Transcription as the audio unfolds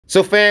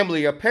So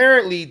family,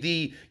 apparently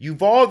the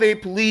Uvalde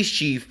Police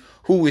Chief,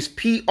 who is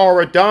Pete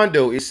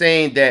Arredondo, is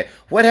saying that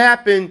what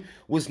happened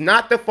was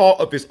not the fault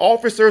of his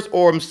officers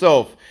or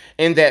himself,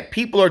 and that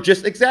people are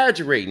just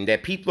exaggerating,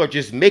 that people are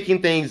just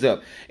making things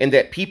up, and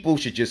that people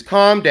should just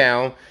calm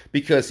down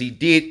because he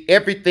did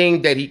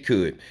everything that he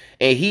could.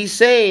 And he's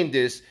saying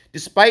this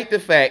despite the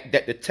fact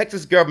that the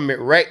Texas government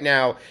right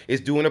now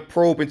is doing a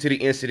probe into the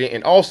incident,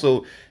 and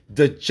also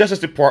the Justice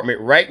Department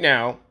right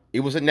now, it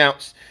was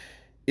announced,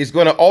 is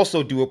going to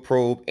also do a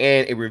probe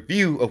and a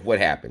review of what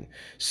happened.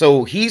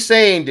 So he's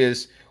saying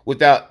this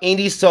without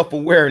any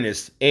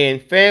self-awareness.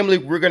 And family,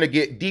 we're going to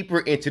get deeper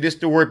into this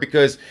story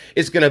because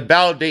it's going to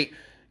validate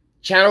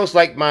channels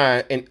like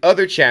mine and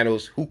other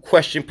channels who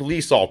question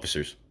police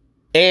officers.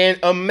 And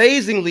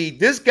amazingly,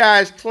 this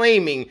guy's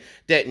claiming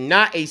that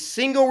not a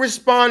single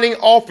responding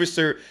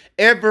officer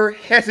ever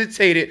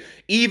hesitated,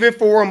 even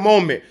for a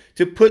moment,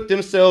 to put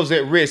themselves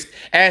at risk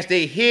as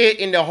they hid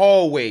in the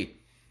hallway,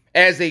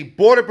 as a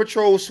Border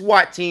Patrol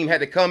SWAT team had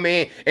to come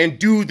in and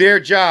do their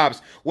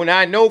jobs. When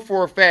I know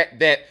for a fact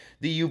that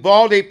the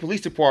Uvalde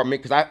Police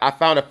Department, because I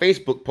found a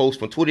Facebook post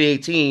from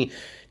 2018,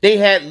 they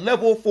had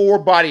level 4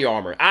 body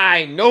armor.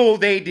 I know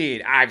they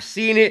did. I've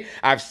seen it.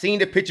 I've seen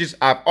the pictures.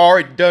 I've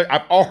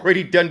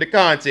already done the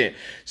content.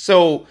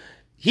 So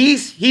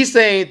he's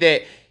saying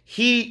that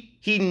he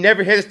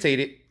never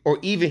hesitated, or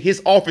even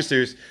his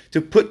officers,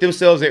 to put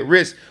themselves at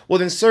risk. Well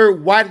then, sir,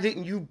 why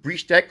didn't you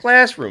breach that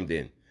classroom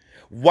then?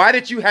 Why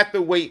did you have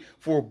to wait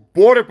for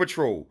Border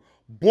Patrol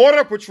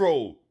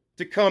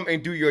to come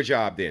and do your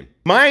job then?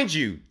 Mind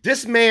you,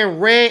 this man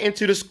ran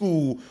into the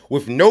school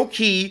with no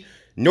key,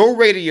 no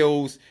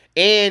radios,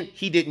 and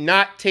he did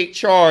not take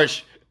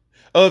charge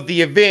of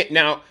the event.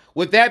 Now,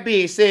 with that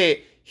being said,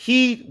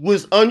 he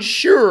was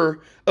unsure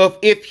of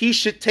if he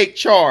should take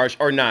charge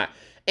or not.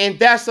 And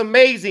that's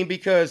amazing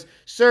because,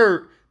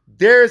 sir,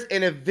 there's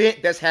an event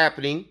that's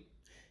happening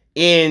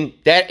in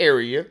that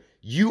area.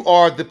 You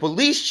are the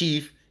police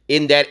chief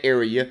in that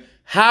area.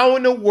 How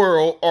in the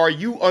world are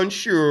you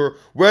unsure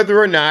whether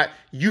or not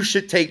you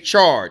should take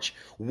charge?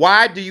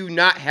 Why do you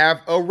not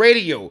have a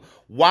radio?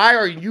 Why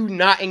are you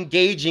not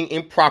engaging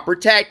in proper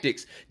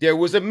tactics? There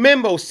was a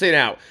memo sent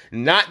out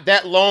not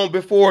that long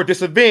before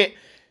this event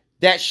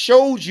that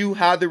showed you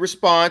how to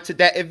respond to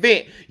that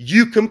event.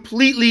 You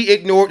completely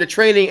ignored the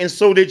training, and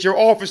so did your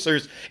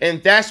officers.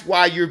 And that's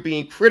why you're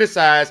being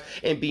criticized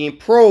and being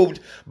probed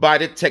by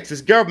the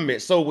Texas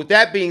government. So with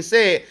that being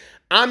said,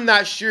 I'm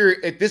not sure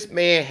if this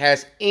man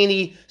has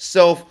any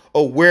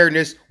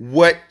self-awareness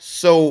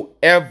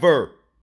whatsoever.